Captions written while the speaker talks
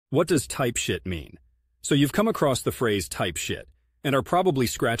What does type shit mean? So you've come across the phrase type shit and are probably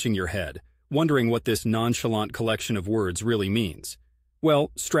scratching your head, wondering what this nonchalant collection of words really means.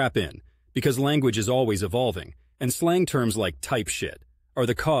 Well, strap in, because language is always evolving, and slang terms like type shit are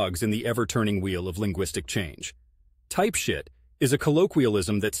the cogs in the ever-turning wheel of linguistic change. Type shit is a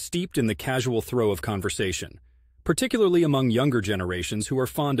colloquialism that's steeped in the casual throw of conversation, particularly among younger generations who are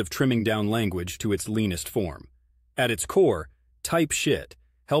fond of trimming down language to its leanest form. At its core, type shit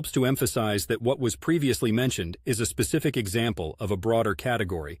helps to emphasize that what was previously mentioned is a specific example of a broader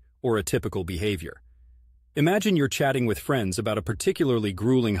category or a typical behavior. Imagine you're chatting with friends about a particularly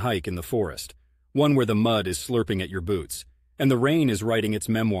grueling hike in the forest, one where the mud is slurping at your boots, and the rain is writing its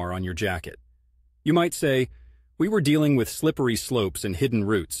memoir on your jacket. You might say, "We were dealing with slippery slopes and hidden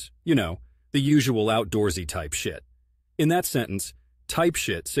roots, the usual outdoorsy type shit." In that sentence, type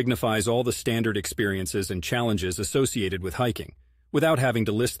shit signifies all the standard experiences and challenges associated with hiking, without having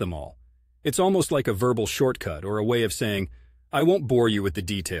to list them all. It's almost like a verbal shortcut or a way of saying, "I won't bore you with the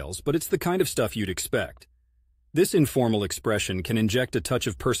details, but it's the kind of stuff you'd expect." This informal expression can inject a touch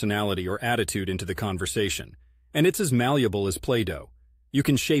of personality or attitude into the conversation, and it's as malleable as Play-Doh. You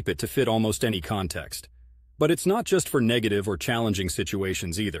can shape it to fit almost any context. But it's not just for negative or challenging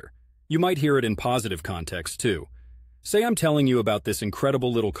situations either. You might hear it in positive contexts too. Say I'm telling you about this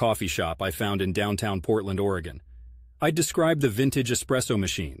incredible little coffee shop I found in downtown Portland, Oregon. I'd describe the vintage espresso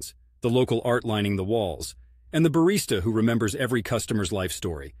machines, the local art lining the walls, and the barista who remembers every customer's life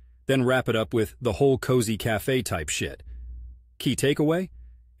story, then wrap it up with the whole cozy cafe type shit. Key takeaway?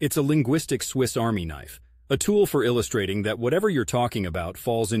 It's a linguistic Swiss Army knife, a tool for illustrating that whatever you're talking about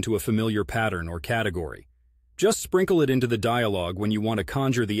falls into a familiar pattern or category. Just sprinkle it into the dialogue when you want to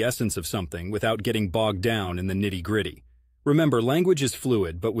conjure the essence of something without getting bogged down in the nitty-gritty. Remember, language is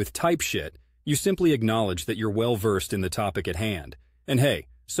fluid, but with type shit, you simply acknowledge that you're well-versed in the topic at hand. And hey,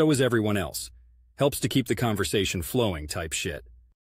 so is everyone else. Helps to keep the conversation flowing type shit.